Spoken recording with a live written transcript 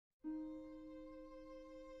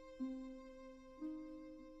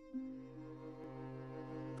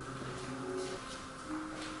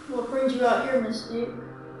lured you out here, Miss Duke.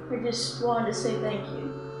 I just wanted to say thank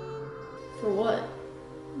you. For what?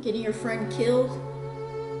 Getting your friend killed?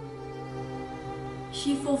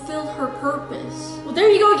 She fulfilled her purpose. Well, there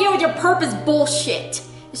you go again with your purpose bullshit.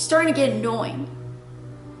 It's starting to get annoying.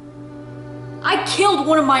 I killed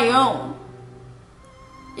one of my own.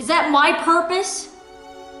 Is that my purpose?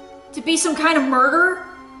 To be some kind of murderer?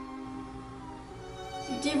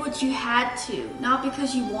 You did what you had to, not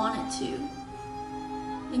because you wanted to.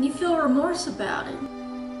 And you feel remorse about it.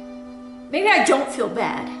 Maybe I don't feel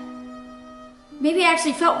bad. Maybe I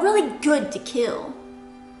actually felt really good to kill.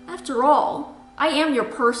 After all, I am your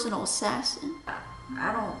personal assassin.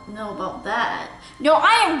 I don't know about that. No,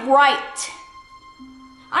 I am right.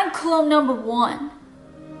 I'm clone number 1.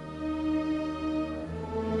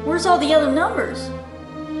 Where's all the other numbers?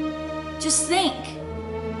 Just think.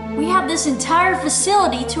 We have this entire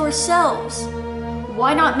facility to ourselves.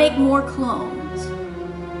 Why not make more clones?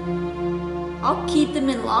 I'll keep them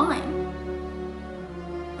in line.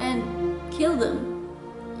 And kill them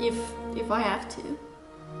if I have to.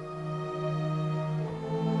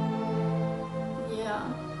 Yeah,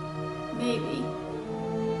 maybe.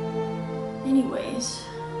 Anyways,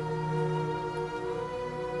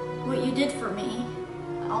 what you did for me,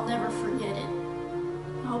 I'll never forget it.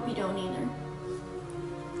 I hope you don't either.